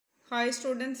Hi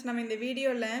students, நம்ம இந்த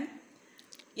வீடியோல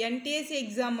NTSE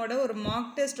exam ஓட ஒரு mock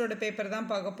test ஓட paper தான்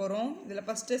பார்க்க போறோம். இதுல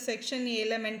first section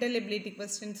A mental ability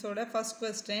questions ஓட first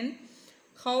question.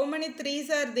 How many threes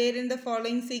are there in the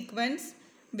following sequence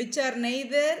which are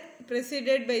neither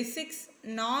preceded by 6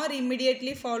 nor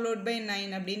immediately followed by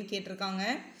 9 அப்படினு கேட்டிருக்காங்க.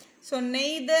 So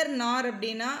neither nor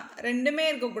அப்படினா ரெண்டுமே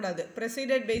இருக்க கூடாது.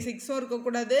 Preceded by 6 இருக்க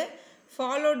கூடாது.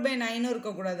 Followed by 9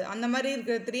 இருக்க கூடாது. அந்த மாதிரி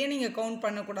இருக்கிற 3 நீங்க கவுண்ட்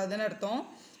பண்ண கூடாதுன்னு அர்த்தம்.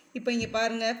 இப்போ இங்க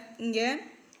பாருங்க இங்க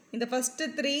இந்த ஃபர்ஸ்ட்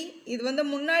 3 இது வந்து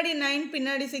முன்னாடி 9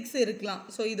 பின்னாடி 6 இருக்கலாம்.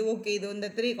 சோ இது ஓகே, இது இந்த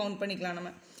 3 கவுண்ட் பண்ணிக்கலாம்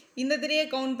நம்ம. இந்த 3யை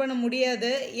கவுண்ட் பண்ண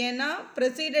முடியாது ஏனா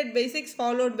preceded by 6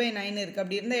 followed by 9 இருக்கு.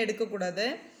 அப்படி இருந்தா எடுக்க கூடாது.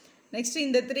 நெக்ஸ்ட்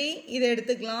இந்த 3 இத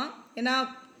எடுத்துக்கலாம். ஏனா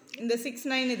இந்த 6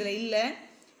 9 இதுல இல்ல.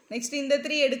 நெக்ஸ்ட் இந்த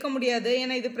 3 எடுக்க முடியாது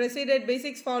ஏனா இது preceded by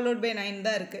 6 followed by 9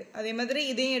 தான் இருக்கு. அதே மாதிரி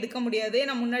இதையும் எடுக்க முடியாது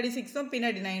ஏனா முன்னாடி 6ம்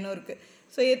பின்னாடி 9ம் இருக்கு.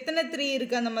 சோ எத்தனை 3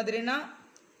 இருக்கு அந்த மாதிரினா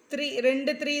 3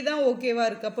 ரெண்டு 3 தான் ஓகேவா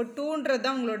இருக்கு. அப்ப 2ன்றது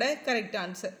தான் உங்களோட கரெக்ட்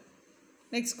ஆன்சர்.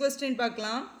 நெக்ஸ்ட் क्वेश्चन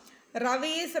பார்க்கலாம்.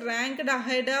 Ravi is ranked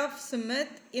ahead of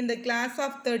Smith in the class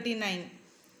of 39.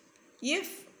 If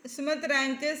Smith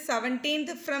rank is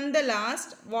 17th from the last,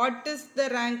 what is the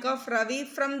rank of Ravi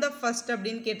from the first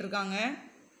அப்படினு கேட்டிருக்காங்க.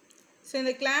 So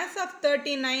இந்த class of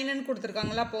 39 ன்னு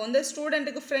கொடுத்திருக்காங்கல. அப்போ வந்து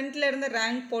ஸ்டூடண்ட்க்கு ஃப்ரண்ட்ல இருந்து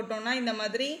rank போட்டோம்னா இந்த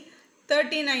மாதிரி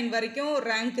 39 வரைக்கும்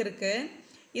ரேங்க் இருக்கு.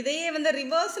 இதையே வந்து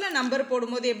ரிவர்ஸ்ல நம்பர்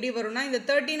போடும்போது எப்படி வரும்னா இந்த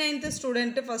 39th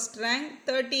ஸ்டூடண்ட் ஃபர்ஸ்ட் ரேங்க்,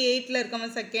 38ல இருக்கவங்க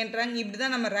செகண்ட் ரேங்க், இப்படி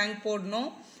தான் நம்ம ரேங்க் போடணும்.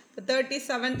 இப்போ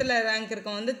 37th ரேங்க்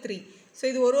இருக்கவங்க வந்து 3. ஸோ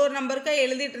இது ஒரு ஒரு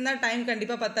எழுதிட்டு இருந்தா டைம்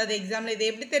கண்டிப்பா பத்தாது எக்ஸாம்ல. இதை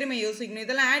எப்படி தெரியுமா யோசிக்கணும்,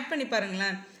 இதெல்லாம் ஆட் பண்ணி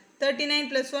பாருங்களேன்.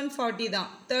 39 + 1 40 தான்,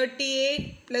 38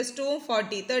 + 2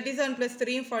 40, 37 +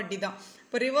 3 40 தான்.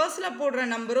 இப்போ ரிவர்ஸ்ல போடுற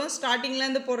நம்பரும் ஸ்டார்டிங்ல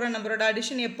இருந்து போடுற நம்பரோட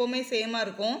அடிஷன் எப்பவுமே சேமா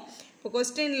இருக்கும். இப்போ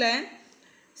क्वेश्चनல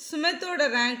சுமித்தோட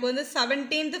ரேங்க் வந்து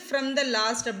 17th from the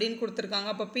last அப்படினு கொடுத்திருக்காங்க.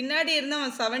 அப்ப பின்னாடி இருந்து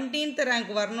அவன் 17th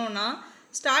ரேங்க் வரணும்னா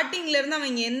ஸ்டார்டிங்ல இருந்து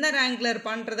அவன் எந்த ரேங்க்ல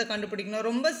இருப்பான்றதை கண்டுபிடிக்கணும்.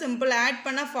 ரொம்ப சிம்பிள், ஆட்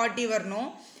பண்ணா 40 வரணும்.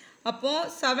 அப்போ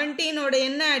 17 ஓட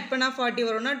என்ன ஆட் பண்ணா 40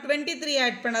 வரும்னா 23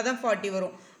 ஆட் பண்ணா தான் 40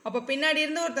 வரும். அப்ப பின்னாடி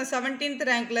இருந்து ஒருத்தன் 17th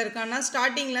ரேங்க்ல இருக்கான்னா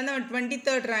ஸ்டார்டிங்ல இருந்து அவன்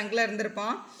 23rd ரேங்க்ல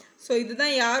இருந்திருப்பான். சோ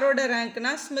இதுதான் யாரோட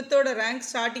ரேங்க்னா ஸ்மித்தோட ரேங்க்,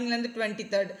 ஸ்டார்டிங்ல இருந்து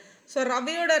 23rd. சோ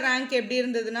ரவியோட ரேங்க் எப்படி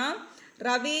இருந்ததுன்னா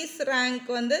Ravi's rank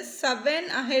வந்து 7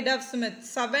 ahead of Smith.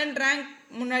 7 rank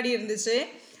முன்னாடி இருந்துச்சு.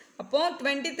 அப்போ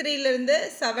 23ல இருந்து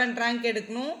 7 rank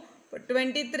எடுக்கணும்.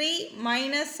 23 -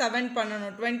 7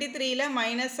 பண்ணணும். 23ல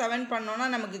 -7 பண்ணோம்னா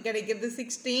நமக்கு கிடைக்கிறது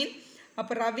 16.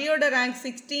 அப்ப ரவியோட rank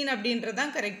 16 அப்படின்றது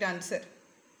தான் கரெக்ட் ஆன்சர்.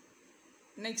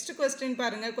 நெக்ஸ்ட் क्वेश्चन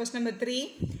பாருங்க. Question number 3.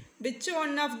 Which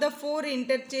one of the four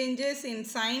interchanges in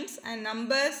signs and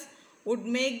numbers would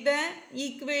make the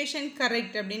equation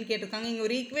correct அப்படினு கேட்டிருக்காங்க. இங்க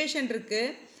ஒரு ஈக்குவேஷன் இருக்கு.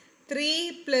 3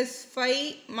 + 5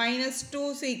 - 2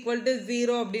 =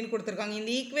 0 அப்படினு கொடுத்திருக்காங்க.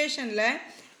 இந்த ஈக்குவேஷன்ல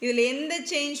இதுல எந்த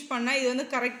சேஞ்ச் பண்ணா இது வந்து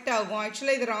கரெக்ட் ஆகும்?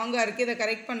 एक्चुअली இது ராங்கா இருக்கு. இத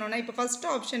கரெக்ட் பண்ணனும்னா இப்போ ஃபர்ஸ்ட்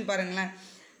ஆப்ஷன் பாருங்களேன்.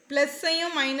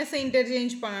 +ஐயும் -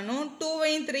 இன்டர்சேஞ்ச் பண்ணனும்,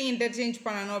 2ஐயும் 3 இன்டர்சேஞ்ச்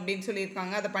பண்ணனும் அப்படினு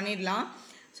சொல்லிருக்காங்க. அத பண்ணிடலாம்.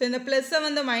 சோ இந்த +ஐ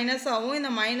வந்து மைனஸ் ஆவும்,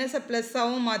 இந்த மைனஸை ப்ளஸ்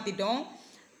ஆவும் மாத்திட்டோம்.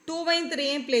 2ஐயும்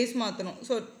 3ஐயும் பிளேஸ் மாத்தணும்.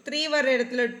 சோ 3 வர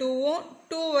இடத்துல 2வும்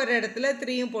 2 வர இடத்துல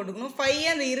 3யும் போட்டுக்கணும். 5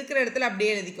 அந்த இருக்கிற இடத்துல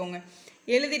அப்படியே எழுதிக்கோங்க.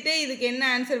 எழுதிட்டு இதுக்கு என்ன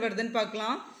ஆன்சர் வருதுன்னு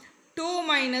பார்க்கலாம். 2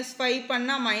 - 5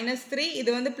 பண்ணா -3, இது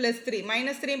வந்து +3.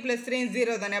 -3 + 3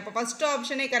 0 தானே. அப்ப ஃபர்ஸ்ட்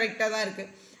ஆப்ஷனே கரெக்ட்டா தான் இருக்கு.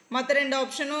 மத்த ரெண்டு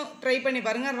ஆப்ஷனும் ட்ரை பண்ணி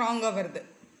பாருங்க, ராங்கா வருது.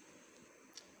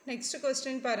 நெக்ஸ்ட்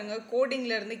क्वेश्चन பாருங்க.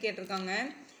 கோடிங்ல இருந்து கேட்டிருக்காங்க.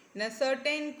 In a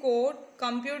certain code,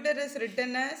 computer is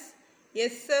written as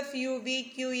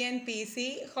SFUVQNPC.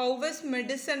 How is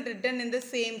medicine written in the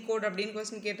same code அப்படின்னு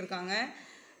क्वेश्चन கேட்டிருக்காங்க.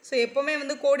 ஸோ எப்போவுமே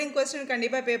வந்து கோடிங் கொஸ்டின்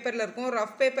கண்டிப்பாக பேப்பரில் இருக்கும்.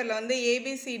 ரஃப் பேப்பரில் வந்து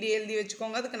ABCD எழுதி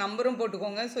வச்சுக்கோங்க, அதுக்கு நம்பரும்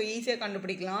போட்டுக்கோங்க. ஸோ ஈஸியாக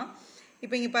கண்டுபிடிக்கலாம்.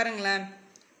 இப்போ இங்கே பாருங்களேன்,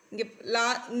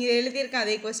 இங்கே எழுதியிருக்கேன்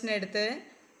அதே கொஸ்டின் எடுத்து.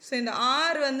 ஸோ இந்த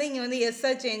R வந்து இங்கே வந்து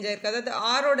எஸ்ஸாக சேஞ்ச் ஆயிருக்கு. அதாவது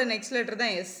ஆரோட நெக்ஸ்ட் லெட்டர்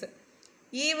தான் எஸ்.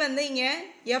 E வந்து இங்கே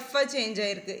எஃப்ஆ சேஞ்ச்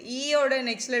ஆயிருக்கு. ஈயோட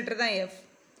நெக்ஸ்ட் லெட்டர் தான் எஃப்.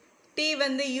 T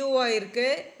வந்து U ஆயிருக்கு,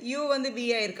 U வந்து V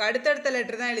ஆயிருக்கு. அடுத்தடுத்த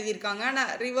லெட்டர் தான் எழுதியிருக்காங்க,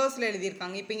 ஆனால் ரிவர்ஸில்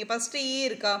எழுதியிருக்காங்க. இப்போ இங்கே ஃபஸ்ட்டு E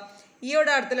இருக்கா, ஈயோட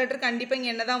அடுத்த லெட்டர் கண்டிப்பாக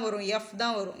இங்கே என்ன தான் வரும், எஃப்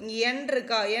தான் வரும். இங்கே என்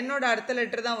இருக்கா, என்னோட அடுத்த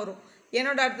லெட்டர் தான் வரும்.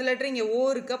 என்னோட அடுத்த லெட்டர் இங்கே ஓ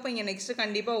இருக்குது. அப்போ இங்கே நெக்ஸ்ட்டு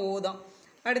கண்டிப்பாக ஓ தான்.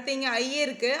 அடுத்து இங்கே ஐ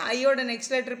இருக்குது, ஐயோட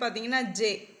நெக்ஸ்ட் லெட்டர் பார்த்தீங்கன்னா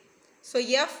ஜே. ஸோ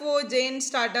FOJன்னு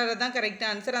ஸ்டார்ட் ஆகிறது தான் கரெக்ட்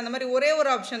ஆன்சர். அந்த மாதிரி ஒரே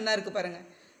ஒரு ஆப்ஷன் தான் இருக்குது பாருங்கள்.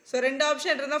 ஸோ ரெண்டு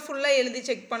ஆப்ஷன் இருந்தால் ஃபுல்லாக எழுதி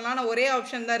செக் பண்ணலாம். ஆனால் ஒரே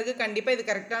ஆப்ஷன் தான் இருக்குது. கண்டிப்பாக இது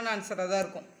கரெக்டான ஆன்சராக தான்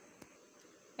இருக்கும்.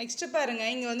 நெக்ஸ்ட் பாருங்க,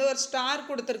 இங்கே வந்து ஒரு ஸ்டார்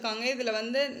கொடுத்துருக்காங்க. இதில்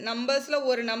வந்து நம்பர்ஸில்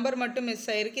ஒரு நம்பர் மட்டும் மிஸ்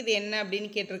ஆயிருக்கு. இது என்ன அப்படின்னு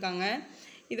கேட்டிருக்காங்க.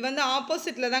 இது வந்து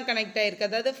ஆப்போசிட்டில் தான் கனெக்ட் ஆகிருக்கு.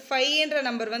 அதாவது 5ன்ற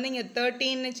நம்பர் வந்து இங்கே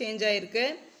 13ன்னு சேஞ்ச் ஆகிருக்கு.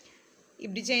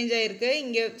 இப்படி சேஞ்ச் ஆகிருக்கு.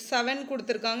 இங்கே 7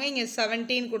 கொடுத்துருக்காங்க, இங்கே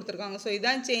 17 கொடுத்துருக்காங்க. ஸோ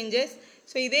இதான் சேஞ்சஸ்.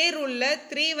 ஸோ இதே ரூலில்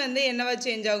 3 வந்து என்னவா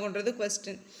சேஞ்ச் ஆகுன்றது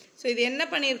கொஸ்டின். ஸோ இது என்ன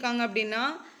பண்ணியிருக்காங்க அப்படின்னா,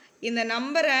 இந்த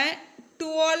நம்பரை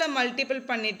 2ஆல் மல்டிபிள்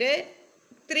பண்ணிவிட்டு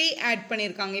 3 ஆட்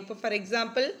பண்ணியிருக்காங்க. இப்போ ஃபார்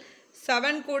எக்ஸாம்பிள்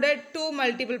 7 கூட 2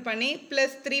 மல்டிபிள் பண்ணி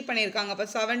ப்ளஸ் 3 பண்ணியிருக்காங்க. அப்போ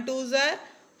 7 2s are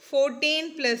 14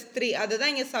 ப்ளஸ் 3,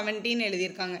 அதுதான் இங்கே 17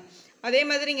 எழுதியிருக்காங்க. அதே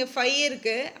மாதிரி இங்கே 5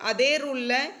 இருக்குது. அதே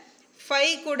ரூலில்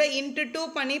 5 கூட இன்ட்டு 2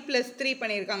 பண்ணி ப்ளஸ் 3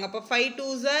 பண்ணியிருக்காங்க. அப்போ 5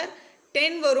 2s are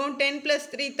 10 வரும். 10 ப்ளஸ்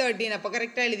 3 13. அப்போ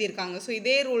கரெக்டாக எழுதியிருக்காங்க. ஸோ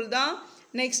இதே ரூல் தான்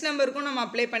நெக்ஸ்ட் நம்பருக்கும் நம்ம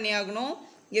அப்ளை பண்ணி ஆகணும்.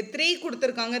 இங்கே 3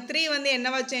 கொடுத்துருக்காங்க. 3 வந்து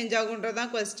என்னவா சேஞ்ச்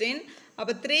ஆகுன்றதான் கொஸ்டின்.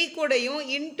 அப்போ 3 கூடையும்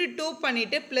இன்ட்டு 2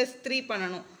 பண்ணிவிட்டு ப்ளஸ் 3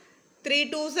 பண்ணணும். 3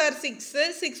 2s are 6.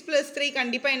 6 ப்ளஸ் 3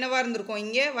 கண்டிப்பாக என்னவாக இருந்திருக்கும்,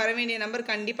 இங்கே வர வேண்டிய நம்பர்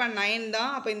கண்டிப்பாக 9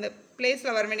 தான். அப்போ இந்த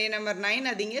பிளேஸில் வர வேண்டிய நம்பர் 9,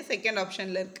 அது இங்கே செகண்ட்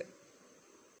ஆப்ஷனில் இருக்குது.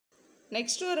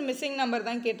 நெக்ஸ்ட்டு ஒரு மிஸ்ஸிங் நம்பர்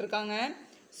தான் கேட்டிருக்காங்க.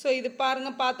 ஸோ இது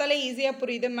பாருங்கள், பார்த்தாலே ஈஸியாக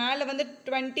புரியுது. மேலே வந்து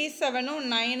 27ம்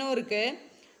 9ம் இருக்குது.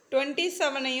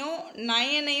 27ஐயும்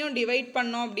 9ஐயும் டிவைட்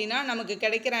பண்ணோம் அப்படின்னா நமக்கு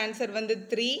கிடைக்கிற ஆன்சர் வந்து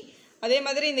 3. அதே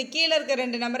மாதிரி இந்த கீழே இருக்க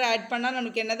 2 நம்பரை ஆட் பண்ணால்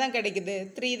நமக்கு என்ன தான் கிடைக்குது,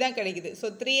 3 தான் கிடைக்குது. ஸோ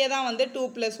 3 தான் வந்து 2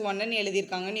 + 1ன்னு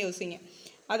எழுதியிருக்காங்கன்னு யோசிங்க.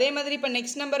 அதே மாதிரி இப்போ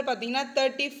நெக்ஸ்ட் நம்பர் பார்த்தீங்கன்னா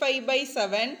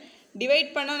 35/7 டிவைட்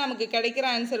பண்ணால் நமக்கு கிடைக்கிற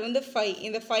ஆன்சர் வந்து 5.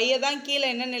 இந்த 5ஐ தான் கீழே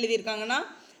என்னென்னு எழுதியிருக்காங்கன்னா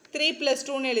 3 +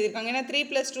 2ன்னு எழுதியிருக்காங்க. ஏன்னா 3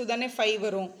 + 2 தானே 5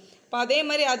 வரும். இப்போ அதே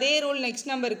மாதிரி அதே ரூல்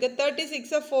நெக்ஸ்ட் நம்பருக்கு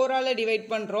 36ஐ 4ஆல் டிவைட்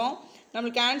பண்ணுறோம்.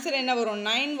 நம்மளுக்கு ஆன்சர் என்ன வரும்,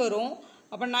 9 வரும்.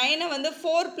 அப்போ 9ஐ வந்து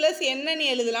 4 + என்னன்னு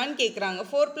எழுதலான்னு கேட்குறாங்க.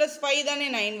 4 + 5 தானே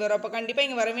 9 வரும். அப்போ கண்டிப்பாக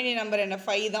இங்கே வர வேண்டிய நம்பர் என்ன,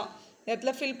 5 தான். இந்த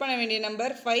இடத்துல ஃபில் பண்ண வேண்டிய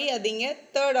நம்பர் 5, அது இங்கே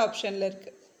தேர்ட் ஆப்ஷனில்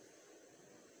இருக்குது.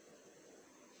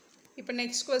 இப்போ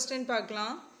நெக்ஸ்ட் கொஸ்டின்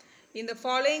பார்க்கலாம். இந்த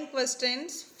following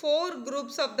questions 4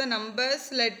 groups of the numbers,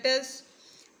 letters,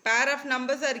 pair of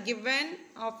numbers are given.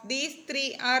 Of these 3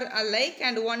 are alike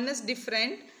and 1 is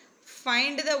different.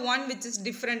 Find the one which is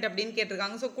different அப்படின்னு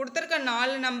கேட்டிருக்காங்க. ஸோ கொடுத்துருக்க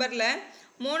 4 நம்பரில்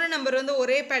 3 நம்பர் வந்து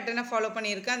ஒரே பேட்டர்னை ஃபாலோ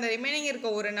பண்ணியிருக்கு. அந்த ரிமைனிங் இருக்க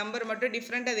ஒரு நம்பர் மட்டும்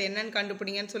டிஃப்ரெண்ட், அது என்னன்னு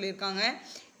கண்டுபிடிங்கன்னு சொல்லியிருக்காங்க.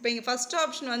 இப்போ இங்கே ஃபஸ்ட்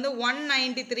ஆப்ஷன் வந்து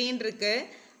 193 இருக்குது.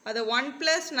 அதை 1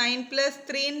 + 9 +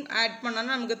 3 ஆட்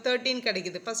பண்ணோன்னா நமக்கு 13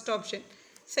 கிடைக்குது, ஃபஸ்ட் ஆப்ஷன்.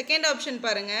 செகண்ட் ஆப்ஷன்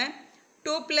பாருங்கள்,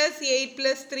 2 + 8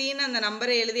 + 3ன்னு அந்த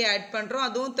நம்பரை எழுதி ஆட் பண்ணுறோம்,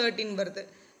 அதுவும் 13 வருது.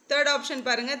 தேர்ட் ஆப்ஷன்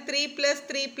பாருங்கள், 3 +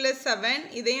 3 + 7,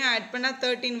 இதையும் ஆட் பண்ணால்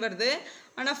 13 வருது.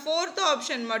 ஆனால் ஃபோர்த்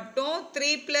ஆப்ஷன் மட்டும் 3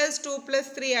 + 2 +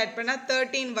 3 ஆட் பண்ணால்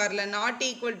 13 வரல, நாட்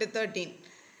ஈக்குவல் டு 13.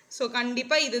 ஸோ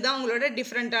கண்டிப்பாக இதுதான் உங்களோட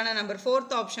டிஃப்ரெண்ட்டான நம்பர்,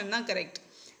 ஃபோர்த் ஆப்ஷன் தான் கரெக்ட்.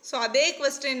 ஸோ அதே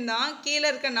கொஸ்டின் தான், கீழே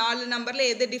இருக்க 4 நம்பரில்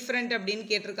எது டிஃப்ரெண்ட் அப்படின்னு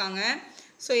கேட்டிருக்காங்க.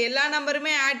 ஸோ எல்லா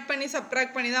நம்பருமே ஆட் பண்ணி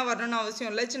சப்ட்ராக்ட் பண்ணி தான் வரணும்னு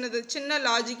அவசியம் இல்லை. சின்ன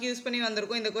லாஜிக் யூஸ் பண்ணி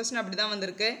வந்திருக்கும். இந்த கொஸ்டின் அப்படி தான்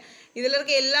வந்திருக்கு. இதில்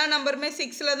இருக்க எல்லா நம்பருமே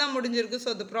 6ல் தான் முடிஞ்சிருக்கு. ஸோ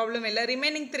அது ப்ராப்ளம் இல்லை.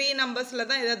 ரிமைனிங் 3 நம்பர்ஸில்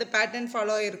தான் ஏதாவது பேட்டர்ன்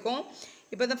ஃபாலோ ஆகிருக்கும்.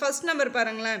 இப்போ இந்த ஃபஸ்ட் நம்பர்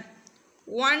பாருங்களேன்,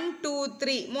 1 2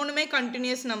 3 மூணுமே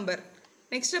கண்டினியூஸ் நம்பர்.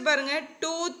 நெக்ஸ்ட்டு பாருங்கள்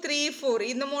 2 3 4,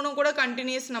 இந்த மூணும் கூட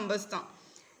கண்டினியூஸ் நம்பர்ஸ் தான்.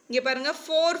 இங்கே பாருங்கள்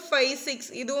 4 5 6,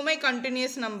 இதுவுமே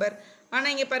கண்டினியூஸ் நம்பர்.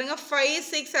 ஆனால் இங்கே பாருங்கள் 5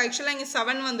 6, ஆக்சுவலாக இங்கே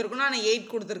 7 வந்திருக்கணும், ஆனால் 8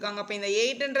 கொடுத்துருக்காங்க. அப்போ இந்த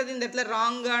 8ன்றது இந்த இடத்துல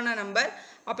ராங்கான நம்பர்.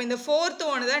 அப்போ இந்த ஃபோர்த்து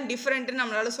ஒன்று தான் டிஃப்ரெண்ட்டுன்னு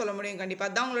நம்மளால் சொல்ல முடியும். கண்டிப்பாக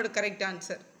அதுதான் உங்களோட கரெக்ட்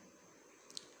ஆன்சர்.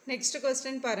 நெக்ஸ்ட்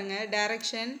கொஸ்டின் பாருங்கள்,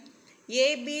 direction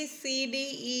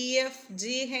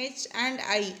ABCDEFGH and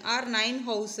I are 9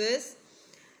 houses.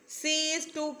 C is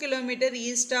 2 km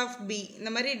east of B. இந்த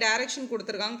மாதிரி டைரக்ஷன்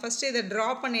கொடுத்துருக்காங்க. ஃபஸ்ட்டு இதை ட்ரா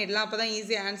பண்ணிடலாம், அப்போ தான்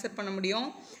ஈஸியாக ஆன்சர் பண்ண முடியும்.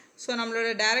 ஸோ நம்மளோட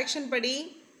டைரக்ஷன் படி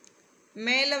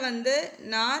மேலே வந்து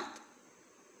நார்த்,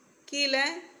 கீழே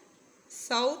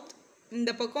சவுத்,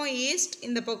 இந்த பக்கம் ஈஸ்ட்,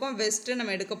 இந்த பக்கம் வெஸ்ட்டு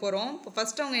நம்ம எடுக்க போகிறோம். இப்போ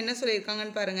ஃபஸ்ட்டு அவங்க என்ன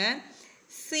சொல்லியிருக்காங்கன்னு பாருங்கள்.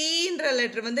 சின்ற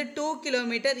லெட்ரு வந்து 2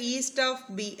 km ஈஸ்ட் ஆஃப்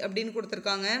பி அப்படின்னு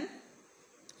கொடுத்துருக்காங்க.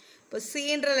 இப்போ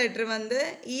சின்ற லெட்ரு வந்து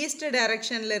ஈஸ்ட்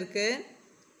டைரக்ஷனில் இருக்குது.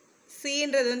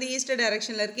 சின்றது வந்து ஈஸ்ட்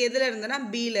டைரக்ஷனில் இருக்குது. எதில் இருந்துன்னா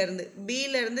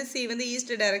பியிலேருந்து சி வந்து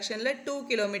ஈஸ்ட் டைரக்ஷனில் 2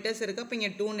 km இருக்குது. அப்போ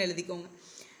இங்கே 2ன்னு எழுதிக்கோங்க.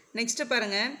 நெக்ஸ்ட்டு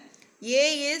பாருங்கள், ஏ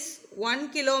is 1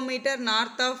 km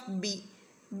north of B.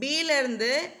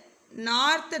 பியிலேருந்து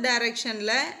north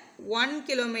டைரக்ஷனில் 1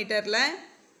 km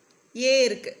ஏ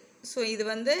இருக்குது. ஸோ இது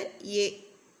வந்து ஏ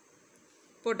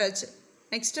போட்டாச்சு.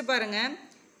 நெக்ஸ்ட்டு பாருங்கள்,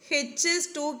 H is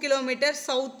 2 km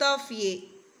south of A.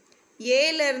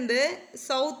 ஏலேருந்து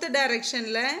south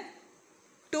டைரக்ஷனில்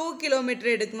 2 km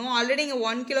எடுக்கணும். ஆல்ரெடி இங்கே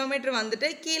 1 km வந்துட்டு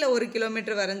கீழே 1 km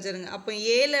வரைஞ்சிருங்க. அப்போ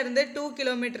ஏலேருந்து 2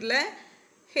 km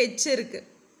ஹெச் இருக்குது.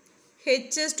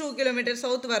 H is 2 km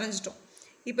south வரைஞ்சிட்டோம்.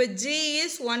 இப்போ G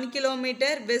is 1 km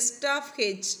west of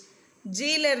H.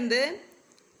 ஜியிலேருந்து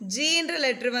ஜின்ற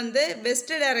letter வந்து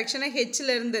வெஸ்ட் டைரக்ஷனில்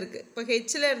ஹெச்சிலேருந்து இருக்குது. இப்போ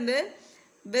ஹெச்சிலேருந்து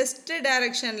வெஸ்ட்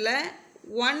டைரக்ஷனில்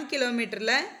 1 km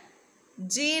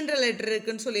ஜின்ற லெட்ரு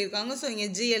இருக்குதுன்னு சொல்லியிருக்காங்க. ஸோ இங்கே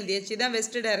ஜி எழுதியாச்சு, தான்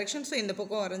வெஸ்ட் டைரக்ஷன். ஸோ இந்த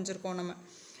பக்கம் வரைஞ்சிருக்கோம் நம்ம.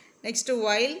 Next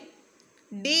while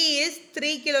D is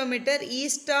 3 km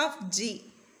east of G.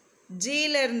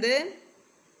 Gலேருந்து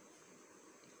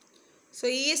so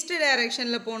east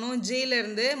டைரக்ஷனில் போகணும்.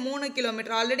 ஜிலேருந்து 3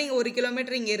 கிலோமீட்டர், ஆல்ரெடி இங்கே 1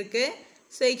 கிலோமீட்டர் இங்கே இருக்குது.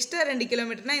 ஸோ எக்ஸ்ட்ரா 2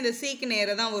 கிலோமீட்டர்னால் இந்த சிக்கு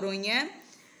நேராக தான் வருவீங்க.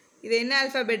 இது என்ன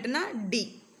ஆல்ஃபாபெட்னா D.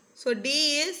 So D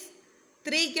is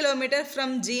 3 kilometre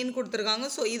from ஜின்னு கொடுத்துருக்காங்க.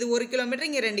 ஸோ இது 1 கிலோமீட்டர்,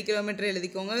 இங்கே 2 கிலோமீட்டர்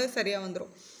எழுதிக்கோங்க, சரியாக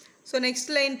வந்துடும். ஸோ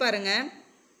நெக்ஸ்ட் லைன் பாருங்கள்.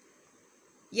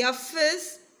 F is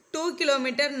 2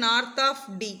 kilometre north of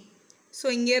D. So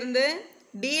இங்கேருந்து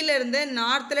டியிலேருந்து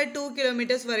நார்த்தில் 2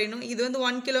 கிலோமீட்டர்ஸ் வரையணும். இது வந்து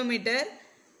 1 கிலோமீட்டர்.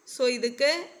 ஸோ இதுக்கு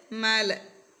மேலே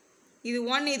இது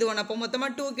 1 இது 1, அப்போ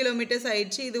மொத்தமாக 2 கிலோமீட்டர்ஸ்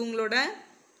ஆயிடுச்சு. இது உங்களோட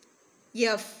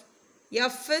F.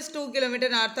 F is 2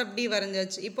 kilometre north of D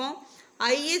வரைஞ்சாச்சு. இப்போ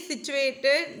ஐ is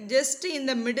situated just in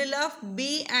the middle of B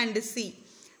and C.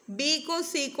 பிக்கும்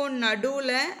சிக்கும்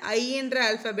நடுவில் ஐன்ற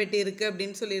ஆல்ஃபபெட் இருக்குது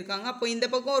அப்படின்னு சொல்லியிருக்காங்க. அப்போ இந்த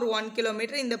பக்கம் ஒரு 1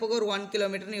 கிலோமீட்டர், இந்த பக்கம் ஒரு 1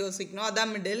 கிலோமீட்டர்னு யோசிக்கணும்,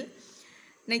 அதான் middle.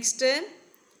 Next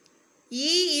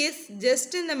E is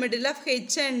just in the middle of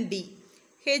H and D.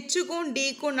 ஹெச்சுக்கும்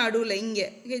டிக்கும் நடுவில், இங்கே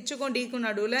ஹெச்சுக்கும் டிக்கும்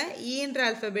நடுவில் ஈன்ற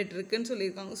ஆல்ஃபபெட் இருக்குதுன்னு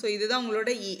சொல்லியிருக்காங்க. ஸோ இதுதான்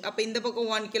உங்களோட இ. அப்போ இந்த பக்கம்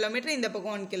 1 கிலோமீட்டர், இந்த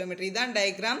பக்கம் 1 கிலோமீட்டர், இதுதான்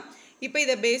டயக்ராம். இப்போ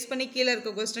இதை பேஸ் பண்ணி கீழே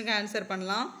இருக்க கொஸ்டினுக்கு ஆன்சர்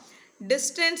பண்ணலாம்.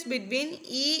 Distance between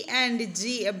E and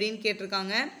G அப்படின்னு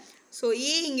கேட்டிருக்காங்க. ஸோ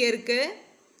இ இங்கே இருக்குது,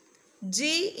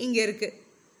 ஜி இங்கே இருக்குது.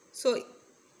 ஸோ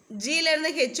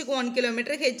ஜிலேருந்து ஹெச்சுக்கு 1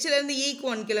 கிலோமீட்டர், ஹெச்லேருந்து இக்கு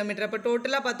 1 கிலோமீட்டர், அப்போ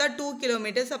டோட்டலாக பார்த்தா 2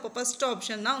 கிலோமீட்டர்ஸ். அப்போ ஃபஸ்ட்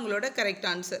ஆப்ஷன் தான் உங்களோட கரெக்ட்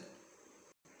ஆன்சர்.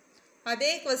 அதே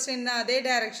கொஸ்டின் தான், அதே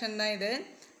டைரக்ஷன் தான் இது.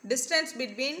 Distance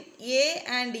between A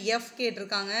and F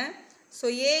கேட்டிருக்காங்க. ஸோ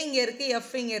ஏ இங்கே இருக்குது,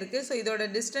 எஃப் இங்கே இருக்குது. ஸோ இதோட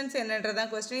டிஸ்டன்ஸ் என்னன்றதான்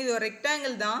கொஸ்டின். இது ஒரு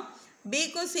ரெக்டாங்கிள் தான்.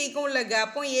 பிக்கும் சிக்கும் உள்ள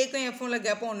கேப்பும் ஏக்கும் எஃப்பும் உள்ள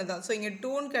கேப்பும் ஒன்று தான். ஸோ இங்கே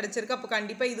 2ன்னு கிடச்சிருக்கு. அப்போ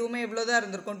கண்டிப்பாக இதுவுமே எவ்வளோ தான்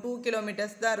இருந்திருக்கும், 2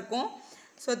 கிலோமீட்டர்ஸ் தான் இருக்கும்.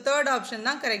 ஸோ தேர்ட் ஆப்ஷன்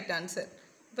தான் கரெக்ட் ஆன்சர்.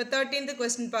 இப்போ 13th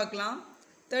கொஸ்டின் பார்க்கலாம்.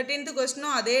 13th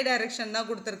கொஸ்டினும் அதே டைரக்ஷன் தான்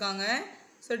கொடுத்துருக்காங்க.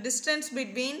 So distance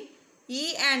between E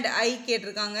and I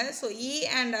கேட்டிருக்காங்க. ஸோ இ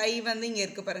அண்ட் ஐ வந்து இங்கே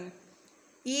இருக்குது பாருங்கள்.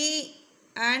 இ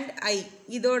அண்ட் ஐ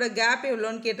இதோட கேப்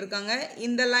எவ்வளோன்னு கேட்டிருக்காங்க.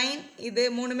 இந்த லைன் இது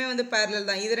மூணுமே வந்து பேரலல்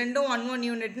தான். இது ரெண்டும் 1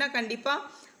 யூனிட்னா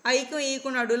கண்டிப்பாக ஐக்கும்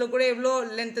ஈக்கும் நடுவில் கூட எவ்வளோ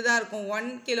லென்த்து தான் இருக்கும், 1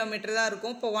 கிலோமீட்டர் தான்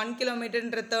இருக்கும். இப்போ 1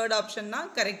 கிலோமீட்டர்ன்ற தேர்ட் ஆப்ஷன் தான்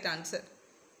கரெக்ட் ஆன்சர்.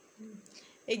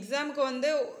 எக்ஸாமுக்கு வந்து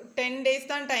 10 days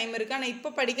தான் டைம் இருக்குது. ஆனால் இப்போ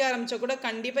படிக்க ஆரம்பித்தா கூட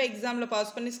கண்டிப்பாக எக்ஸாமில்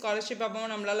பாஸ் பண்ணி ஸ்காலர்ஷிப்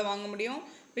அமௌண்ட் நம்மளால் வாங்க முடியும்.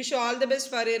 Wish you all the best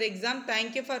for your exam.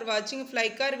 Thank you for watching. If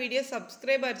like our video,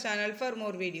 subscribe our channel for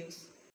more videos.